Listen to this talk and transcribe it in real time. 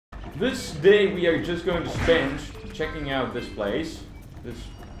this day we are just going to spend checking out this place, this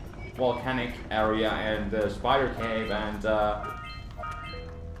volcanic area and the spider cave, and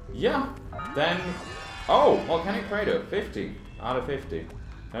yeah, then volcanic crater, 50 out of 50.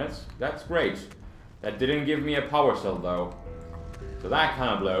 That's great. That didn't give me a power cell though, so that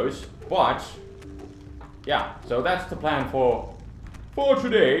kind of blows. But yeah, so that's the plan for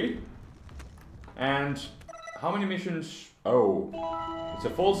today. And how many missions? Oh, it's a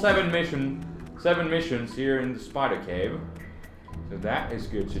full 7 missions here in the spider cave. So that is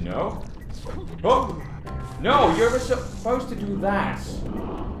good to know. Oh! No, you're supposed to do that.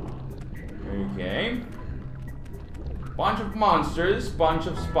 Okay. Bunch of monsters, bunch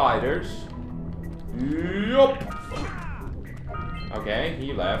of spiders. Yup. Okay,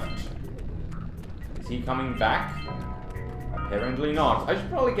 he left. Is he coming back? Apparently not. I should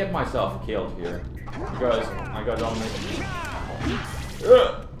probably get myself killed here. Because I got on this.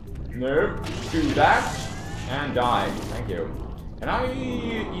 No. Do that. And die. Thank you. Can I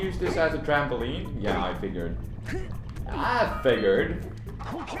use this as a trampoline? Yeah, I figured.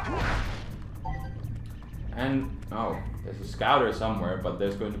 And, oh, there's a scouter somewhere, but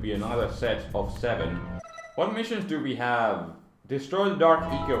there's going to be another set of 7. What missions do we have? Destroy the dark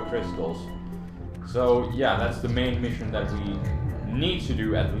eco crystals. So, yeah, that's the main mission that we need to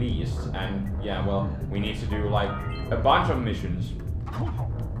do at least. And, yeah, well, we need to do, like, a bunch of missions.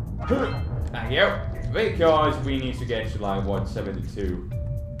 Thank you. Because we need to get to, like, what, 72?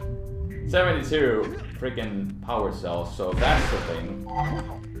 72 freaking power cells, so that's the thing.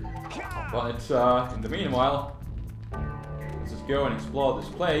 But in the meanwhile, let's just go and explore this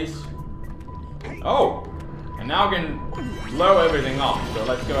place. Oh! And now we can blow everything up, so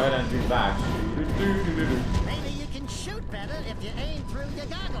let's go ahead and do that. Maybe you can shoot better if you aim through your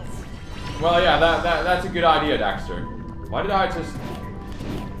goggles. Well, yeah, that's a good idea, Daxter. Why did I just...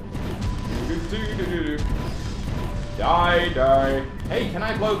 Die. Hey, can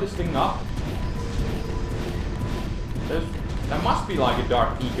I blow this thing up? There must be like a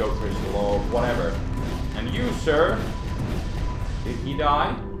dark eco crystal or whatever. And you, sir? Did he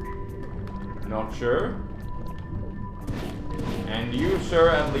die? Not sure. And you, sir,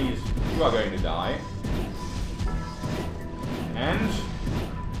 at least, you are going to die. And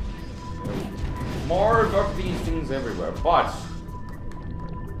more of these things everywhere. But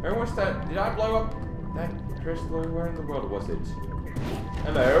where was that? Did I blow up that crystal? Where in the world was it?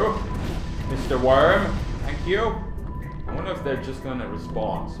 Hello, Mr. Worm. Thank you. I wonder if they're just gonna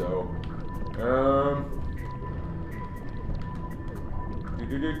respawn. So,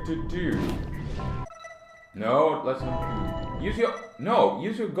 no, let's not use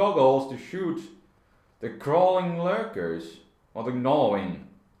your goggles to shoot the crawling lurkers or the gnawing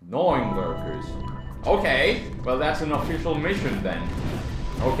lurkers. Okay, well that's an official mission then.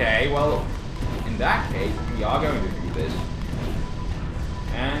 Okay, well in that case we are going to do this.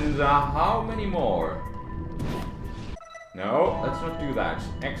 And how many more? No, let's not do that.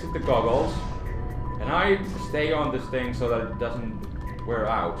 Exit the goggles. Can I stay on this thing so that it doesn't wear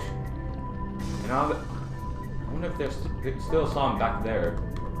out? And I wonder if there's still some back there.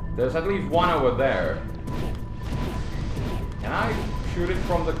 There's at least one over there. Can I shoot it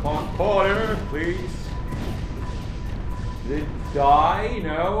from the corner, please? Did it die?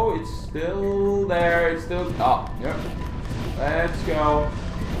 No, it's still there. It's still... Oh, yep. Let's go.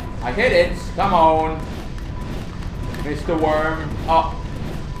 I hit it. Come on. Mr. Worm. Oh.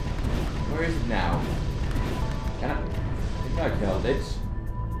 Where is it now? I think I killed it.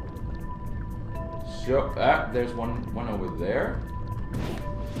 So, there's one over there.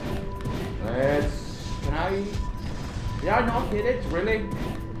 Can I... Did I not hit it? Really?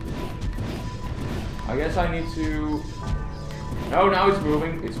 I guess I need to... No, now it's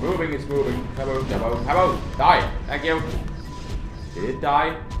moving. It's moving. Come on. Die. Thank you. Did it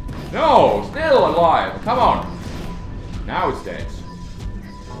die? No! Still alive. Come on. Now it's dead.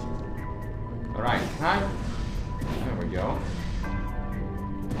 Alright, there we go.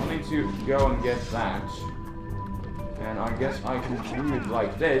 I'll need to go and get that. And I guess I can do it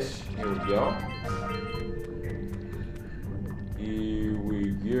like this. Here we go. Here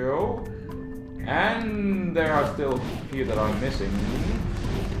we go. And there are still a few that I'm missing.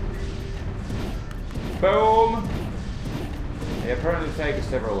 Boom! They apparently take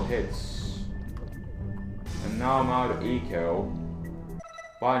several hits. And now I'm out of eco.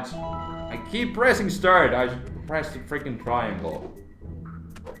 But I keep pressing start. I pressed the freaking triangle.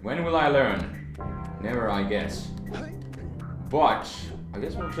 When will I learn? Never, I guess. But I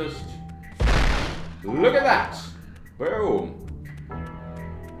guess we'll just look at that. Boom.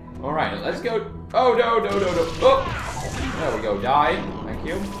 Alright, let's go. Oh, no. Oh, there we go. Die. Thank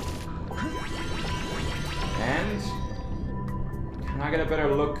you. I get a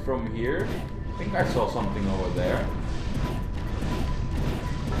better look from here? I think I saw something over there.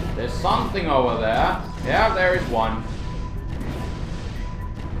 There's something over there. Yeah, there is one.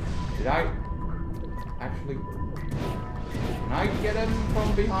 Did I actually... Can I get him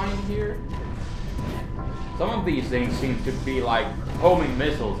from behind here? Some of these things seem to be like homing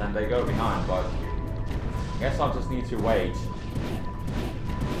missiles and they go behind, but I guess I'll just need to wait.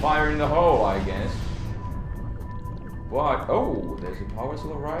 Fire in the hole, I guess. But, oh, there's a power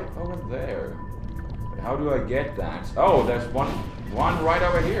cell right over there. But how do I get that? Oh, there's one right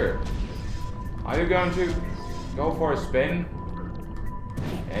over here. Are you going to go for a spin?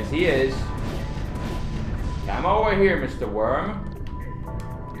 Yes, he is. Come over here, Mr. Worm.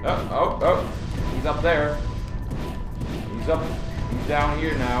 Oh, he's up there. He's down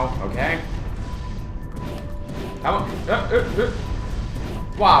here now, okay? Come on.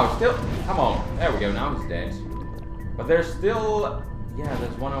 Wow, still, come on. There we go, now he's dead. But there's still, yeah,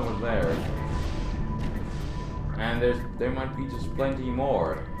 there's one over there. And there might be just plenty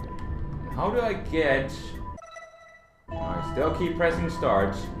more. How do I get... I still keep pressing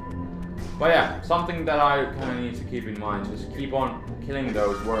start. But yeah, something that I kind of need to keep in mind, just keep on killing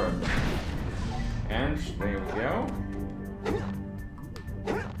those worms. And there we go.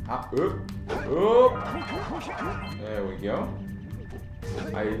 There we go.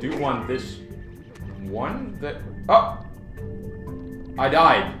 I do want this one that... Oh! I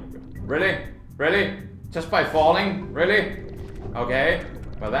died. Really? Really? Just by falling? Really? Okay.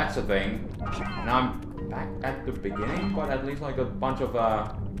 Well, that's a thing. Now I'm back at the beginning, but at least like a bunch of,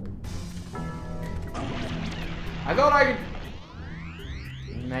 I thought I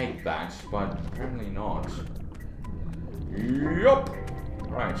could make that, but apparently not. Yup!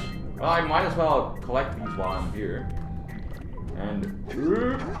 Right. Well, I might as well collect these while I'm here. And...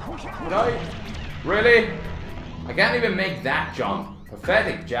 Did I? Really? I can't even make that jump.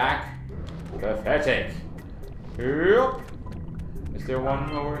 Pathetic, Jak. Pathetic. Yup. Is there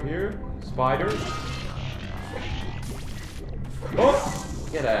one over here? Spider? Oh!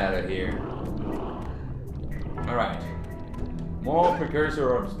 Get out of here. Alright. More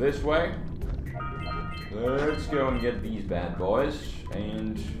precursor orbs this way. Let's go and get these bad boys.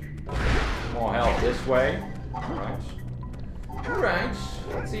 And more health this way. Alright. Alright.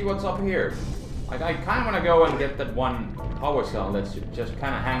 Let's see what's up here. Like, I kind of want to go and get that one power cell that's just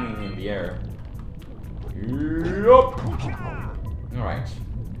kind of hanging in the air. Yup! Alright.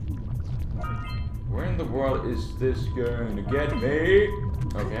 Where in the world is this going to get me?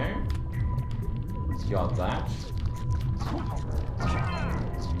 Okay. Got that.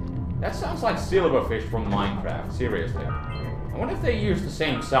 That sounds like silverfish from Minecraft, seriously. I wonder if they use the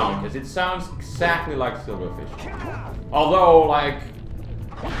same sound, because it sounds exactly like silverfish. Although, like...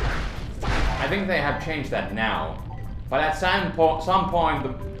 I think they have changed that now. But at some point,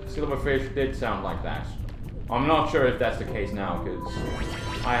 the silverfish did sound like that. I'm not sure if that's the case now, because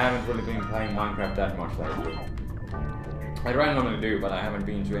I haven't really been playing Minecraft that much lately. I randomly do, but I haven't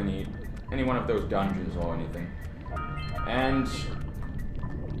been to any one of those dungeons or anything. And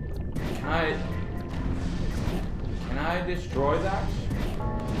can I destroy that?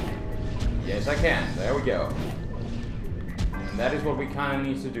 Yes, I can. There we go. And that is what we kind of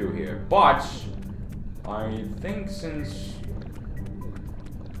need to do here. But I think since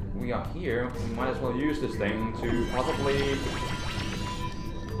we are here, we might as well use this thing to possibly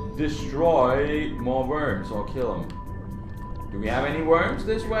destroy more worms or kill them. Do we have any worms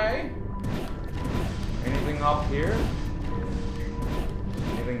this way? Anything up here?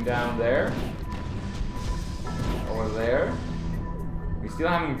 Anything down there? Over there? We still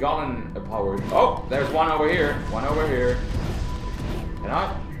haven't gotten a power. Oh, there's one over here. One over here. Can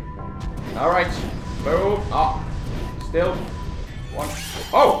I? Alright. Boom. Oh. Still. One.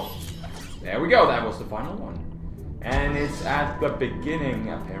 Oh! There we go. That was the final one. And it's at the beginning,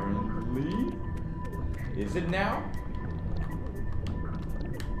 apparently. Is it now?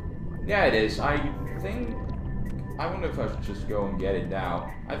 Yeah, it is. I think... I wonder if I should just go and get it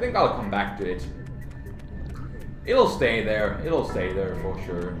now. I think I'll come back to it. It'll stay there. It'll stay there for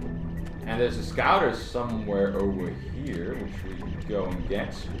sure. And there's a scouter somewhere over here, which we can go and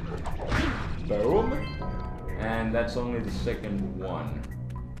get. Boom. And that's only the second one.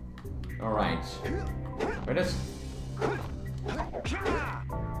 Alright. Where does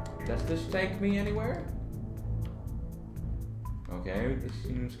this take me anywhere? Okay, this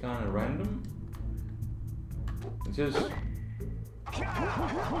seems kind of random. It's just...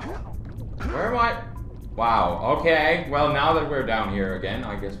 Where am I? Wow, okay. Well, now that we're down here again,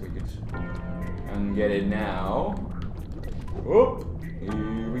 I guess we could get it now. Whoop.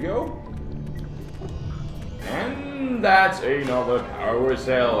 Here we go. And And that's another power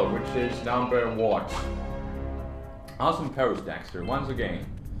cell, which is number what? Awesome post, Daxter, once again.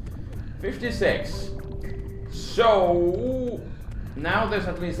 56. So now there's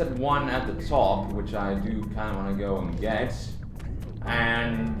at least that one at the top, which I do kind of want to go and get.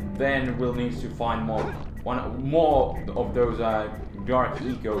 And then we'll need to find more of those dark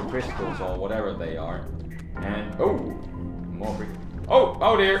eco crystals or whatever they are. And oh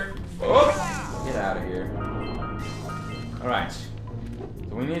dear! Oops. Get out of here. Alright.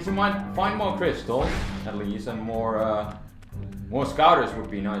 So we need to find more crystals, at least, and more scouters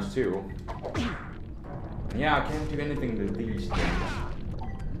would be nice too. Yeah, I can't do anything to these things.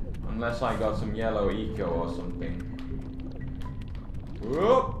 Unless I got some yellow eco or something.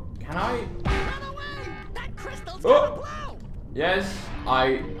 Whoop! Can I? Run away! That crystal's gonna blow! Yes,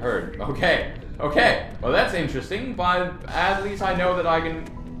 I heard. Okay. Okay. Well, that's interesting, but at least I know that I can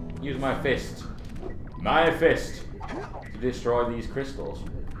use my fist. My fist. To destroy these crystals.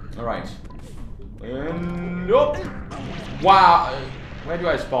 Alright. And... oh! Wow! Where do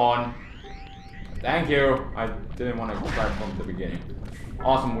I spawn? Thank you. I didn't want to start from the beginning.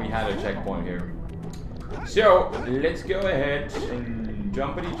 Awesome, we had a checkpoint here. So, let's go ahead and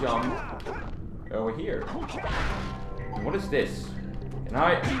jumpity jump over here. What is this? Can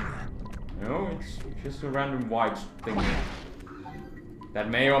I... no, it's just a random white thing. That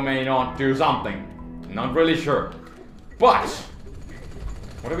may or may not do something. Not really sure. But,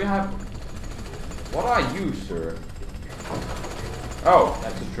 what do we have? What are you, sir? Oh,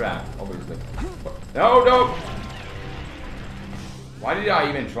 that's a trap, obviously. No, no! Why did I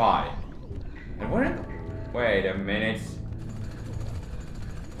even try? And where? Wait a minute.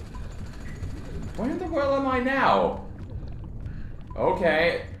 Where in the world am I now?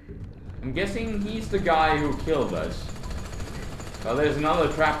 Okay. I'm guessing he's the guy who killed us. Well, there's another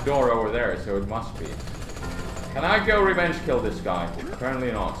trap door over there, so it must be. Can I go revenge kill this guy?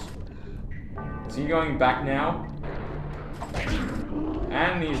 Apparently not. Is he going back now?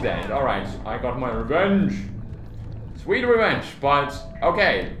 And he's dead. Alright, I got my revenge. Sweet revenge, but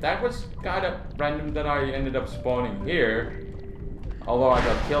okay, that was kind of random that I ended up spawning here. Although I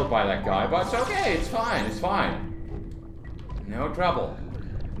got killed by that guy, but it's okay, it's fine, it's fine. No trouble.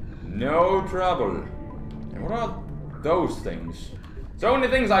 No trouble. And what are those things? So many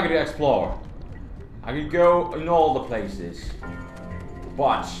things I could explore. I could go in all the places.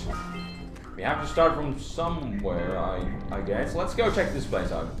 But we have to start from somewhere, I guess. Let's go check this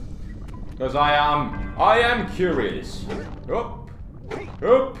place out. Because I am curious. Up.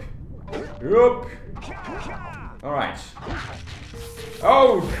 Up. Up. Alright.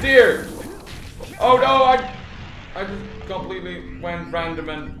 Oh dear! Oh no, I just completely went random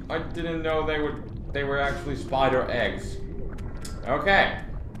and I didn't know they were actually spider eggs. Okay.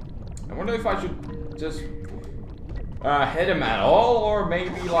 I wonder if I should just hit him at all, or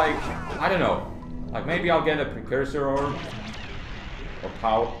maybe like, I don't know. Like maybe I'll get a Precursor or a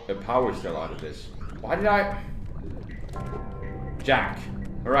power cell out of this. Why did I? Jak.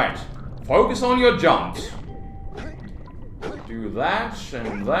 Alright. Focus on your jumps. Do that,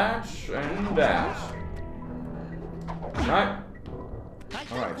 and that, and that. Right.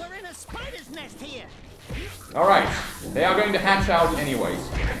 Alright. We're in a spider's nest here. Alright. They are going to hatch out anyways.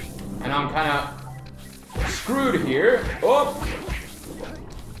 And I'm kinda screwed here. Oh!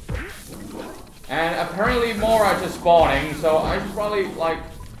 And apparently more are just spawning, so I should probably, like,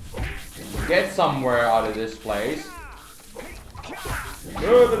 get somewhere out of this place.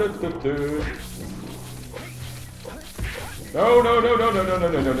 No, no, no, no, no, no, no, no,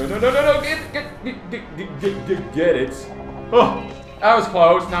 no, no, no, no, no, no, get it. Oh, that was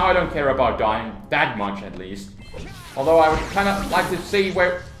close. Now I don't care about dying that much, at least. Although I would kind of like to see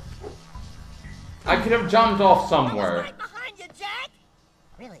where I could have jumped off somewhere. Right behind you, Jak.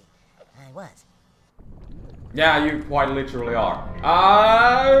 Really, I was. Yeah, you quite literally are.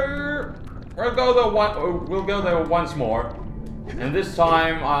 We'll go there once more, and this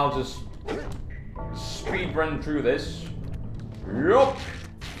time I'll just speed run through this. Yup,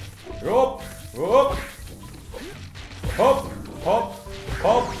 yup, yup. Hop, hop,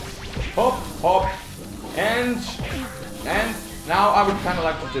 hop, hop, hop, and now I would kind of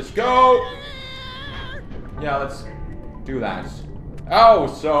like to just go. Yeah, let's do that. Oh,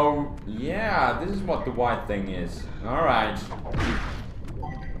 so yeah, this is what the white thing is. All right.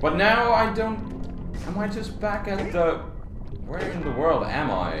 But now I don't. Am I just back at the? Where in the world am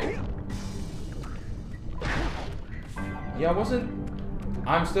I? Yeah,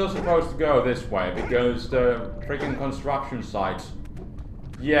 I'm still supposed to go this way because the freaking construction site.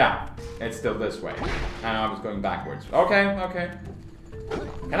 Yeah, it's still this way. And I was going backwards. Okay, okay.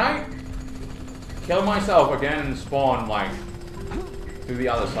 Can I? kill myself again and spawn, like, to the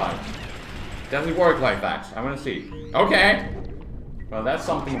other side. Does it work like that? I want to see. Okay! Well, that's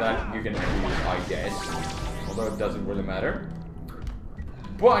something that you can use, I guess. Although it doesn't really matter.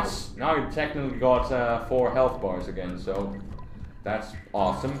 But, now you technically got 4 health bars again, so that's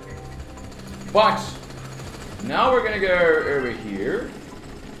awesome. But, now we're gonna go over here.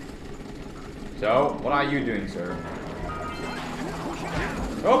 So, what are you doing, sir?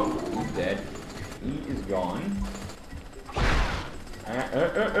 Oh, he's dead. He is gone.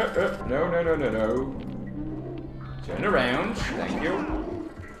 No. Turn around. Thank you.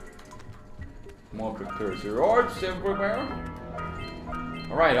 More Precursor orbs everywhere.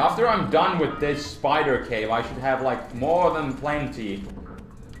 Alright, after I'm done with this spider cave, I should have, like, more than plenty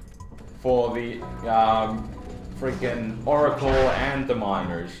for the, freaking Oracle and the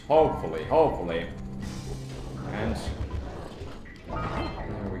miners. Hopefully. And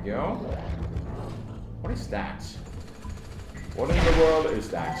there we go. What is that? What in the world is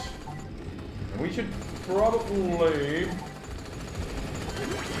that? And we should probably...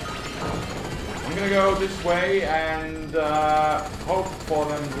 I'm gonna go this way and hope for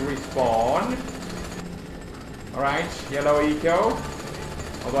them to respawn. Alright, yellow eco.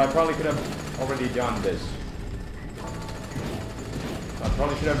 Although I probably could have already done this. I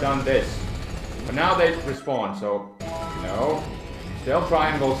probably should have done this. But now they respawn, so... No. Still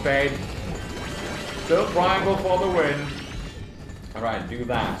triangle, Spade. Still triangle for the win. Alright, do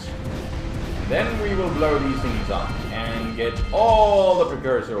that. Then we will blow these things up and get all the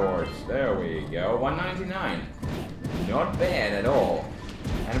Precursor ores. There we go. 199. Not bad at all.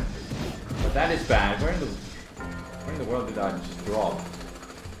 But that is bad. Where in the world did I just drop?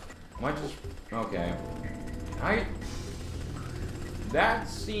 Might just... Okay. That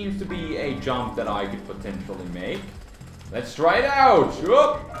seems to be a jump that I could potentially make. Let's try it out!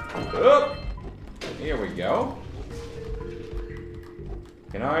 Up! Here we go.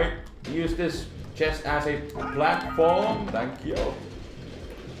 Can I use this chest as a platform? Thank you.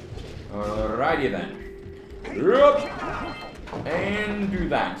 Alrighty then. Up! And do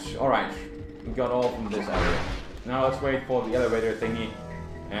that. Alright. We got all from this area. Now let's wait for the elevator thingy.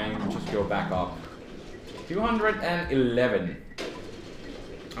 And just go back up. 211.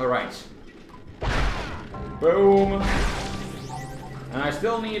 Alright. Boom. And I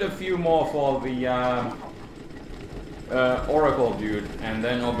still need a few more for the Oracle dude. And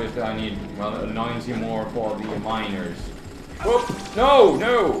then obviously I need, well, 90 more for the miners. Whoop!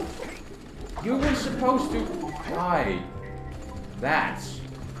 No! You were supposed to try that.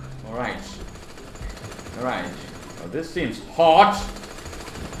 Alright. Well, this seems hot.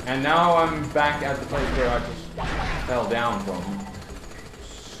 And now I'm back at the place where I just fell down from.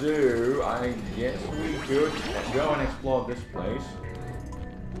 So, I guess we could go and explore this place.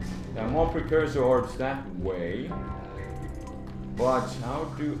 There are more Precursor orbs that way. But how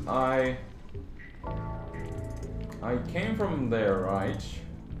do I came from there, right?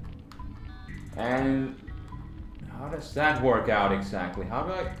 And how does that work out exactly? How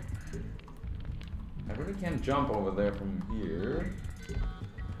do I really can't jump over there from here.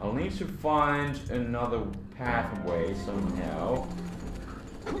 I'll need to find another pathway somehow.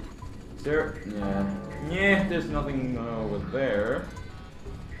 Is there... Yeah, there's nothing over there.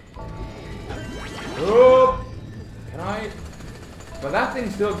 Oh! Can I... But that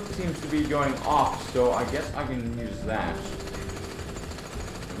thing still seems to be going off, so I guess I can use that.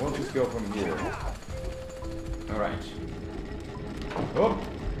 And we'll just go from here. Alright. Oh!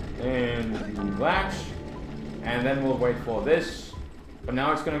 And do that. And then we'll wait for this. But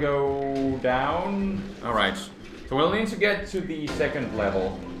now it's gonna go down. Alright. So we'll need to get to the second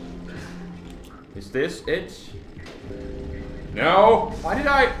level. Is this it? No! Why did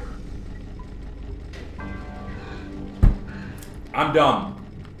I... I'm dumb.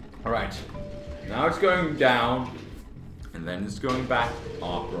 Alright. Now it's going down. And then it's going back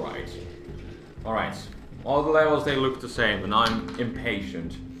up. Right. Alright. All the levels, they look the same. And I'm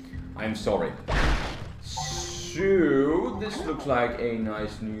impatient. I'm sorry. So, this looks like a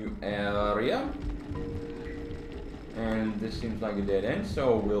nice new area. And this seems like a dead end,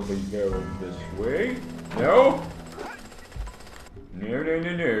 so we'll be going this way. No!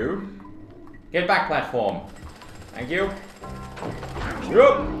 No. Get back, platform. Thank you.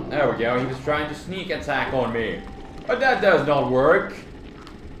 Whoop. There we go, he was trying to sneak attack on me. But that does not work.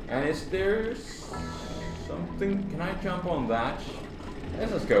 And is there something? Can I jump on that?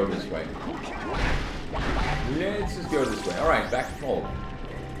 Let's just go this way. Let's just go this way. Alright, back to full.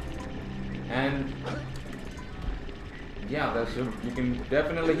 And yeah, there's you can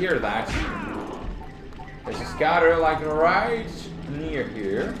definitely hear that. There's a scouter like right near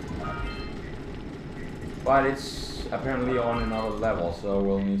here. But it's apparently on another level, so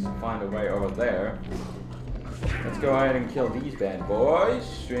we'll need to find a way over there. Let's go ahead and kill these bad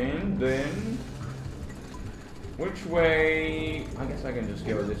boys. And then... which way? I guess I can just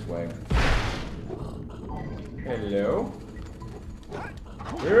go this way. Hello.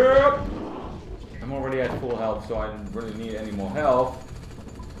 Yep. I'm already at full health, so I don't really need any more health.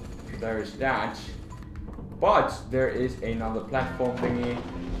 There is that. But there is another platform thingy.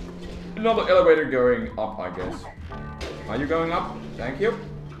 Another elevator going up, I guess. Are you going up? Thank you.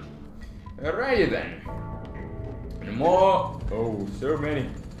 Alrighty then. And more. Oh, so many.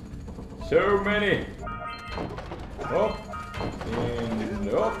 So many. Up. And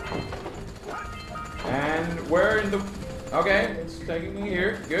up. And we're in the... okay, it's taking me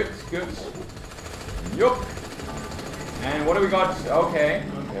here. Good, good. Yup. And what do we got? Okay,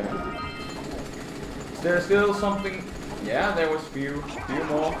 okay. Is there still something? Yeah, there was few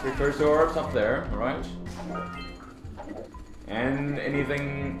more Precursor orbs up there, alright. And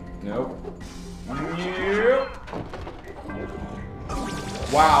anything? Nope. Yep.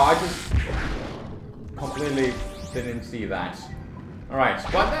 Wow, I just completely didn't see that. Alright,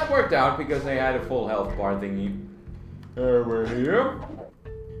 but that worked out because they had a full health bar thingy. Over here.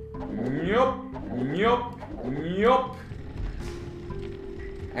 Yup. Yup. Yup.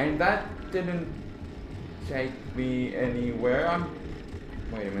 And that didn't take me anywhere.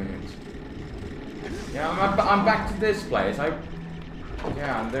 Wait a minute. Yeah, I'm back to this place.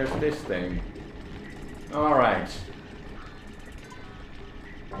 Yeah, and there's this thing. Alright.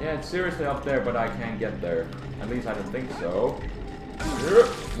 Yeah, it's seriously up there, but I can't get there. At least I don't think so.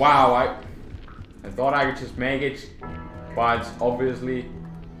 Wow, I thought I could just make it, but obviously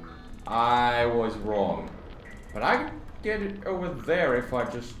I was wrong. But I could get it over there if I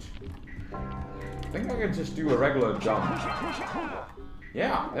just... I think I could just do a regular jump.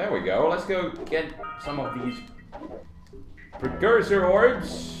 Yeah, there we go. Let's go get some of these Precursor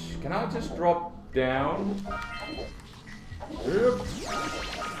orbs. Can I just drop down? Yep.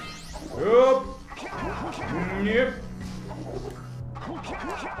 Yep. Yep.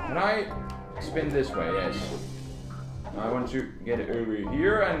 Can I spin this way? Yes. I want to get it over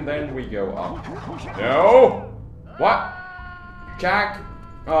here and then we go up. No! What? Jak?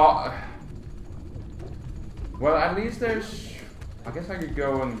 Oh. Well, at least there's... I guess I could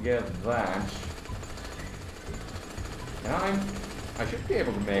go and get that. And I should be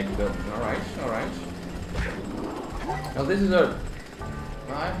able to make them. Alright, alright. Well, this is a...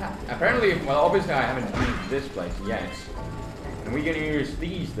 apparently, well, obviously I haven't used this place yet. And we can use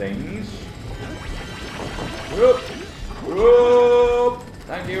these things. Whoop! Whoop!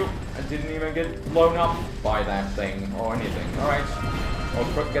 Thank you. I didn't even get blown up by that thing or anything. Alright.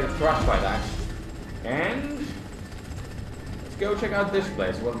 Or get crushed by that. And... let's go check out this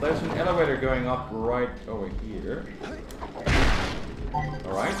place. Well, there's an elevator going up right over here.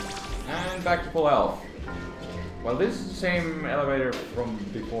 Alright. And back to full health. Well, this is the same elevator from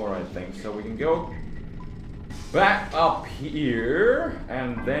before, I think. So we can go back up here.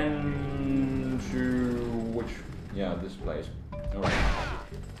 And then to... which... yeah, this place. Alright.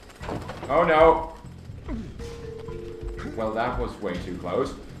 Oh no! Well, that was way too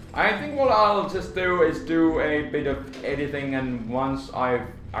close. I think what I'll just do is do a bit of editing, and once I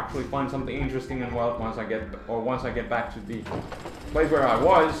actually find something interesting, and well, once I get back to the place where I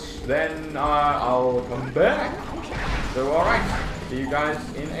was, then I'll come back. So alright, see you guys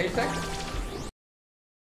in a sec.